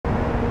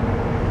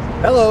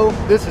Hello,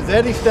 this is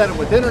Eddie Stedem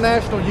with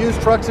International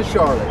Used Trucks of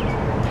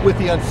Charlotte. With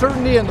the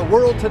uncertainty in the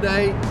world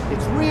today,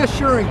 it's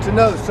reassuring to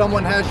know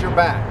someone has your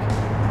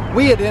back.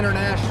 We at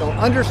International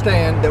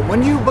understand that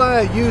when you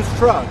buy a used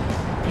truck,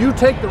 you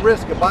take the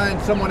risk of buying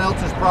someone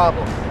else's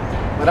problem.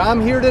 But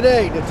I'm here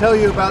today to tell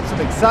you about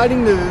some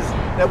exciting news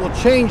that will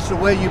change the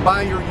way you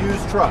buy your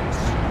used trucks.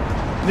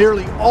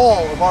 Nearly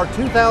all of our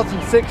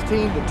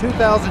 2016 to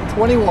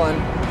 2021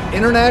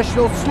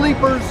 International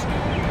sleepers,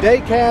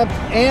 day cabs,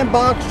 and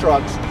box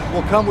trucks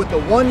will come with a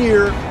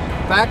 1-year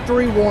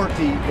factory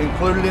warranty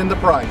included in the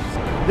price.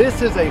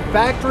 This is a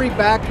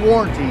factory-backed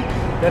warranty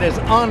that is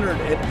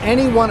honored at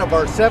any one of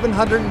our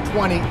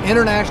 720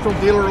 international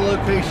dealer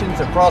locations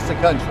across the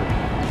country.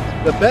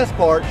 The best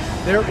part,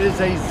 there is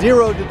a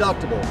zero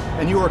deductible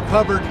and you are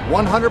covered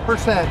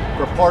 100%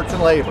 for parts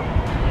and labor.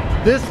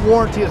 This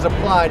warranty is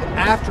applied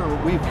after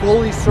we've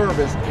fully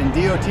serviced and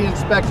DOT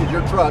inspected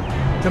your truck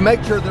to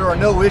make sure there are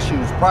no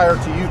issues prior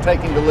to you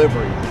taking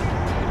delivery.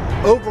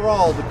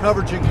 Overall, the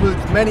coverage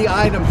includes many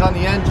items on the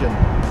engine: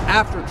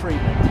 after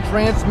treatment,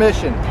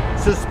 transmission,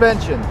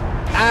 suspension,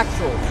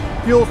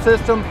 axles, fuel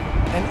system,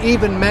 and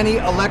even many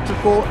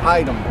electrical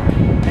items.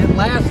 And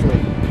lastly,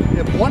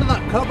 if one of the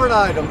covered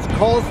items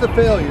causes the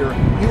failure,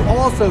 you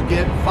also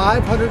get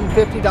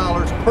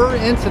 $550 per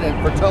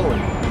incident for towing.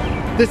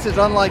 This is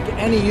unlike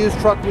any used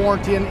truck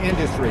warranty in the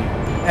industry,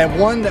 and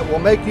one that will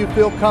make you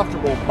feel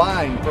comfortable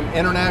buying from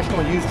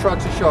International Used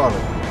Trucks of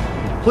Charlotte.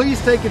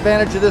 Please take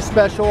advantage of this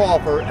special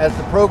offer as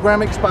the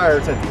program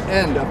expires at the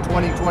end of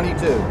 2022.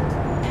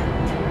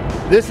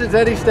 This is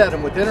Eddie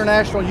Stedem with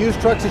International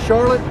Used Trucks of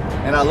Charlotte,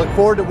 and I look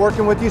forward to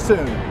working with you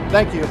soon.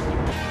 Thank you.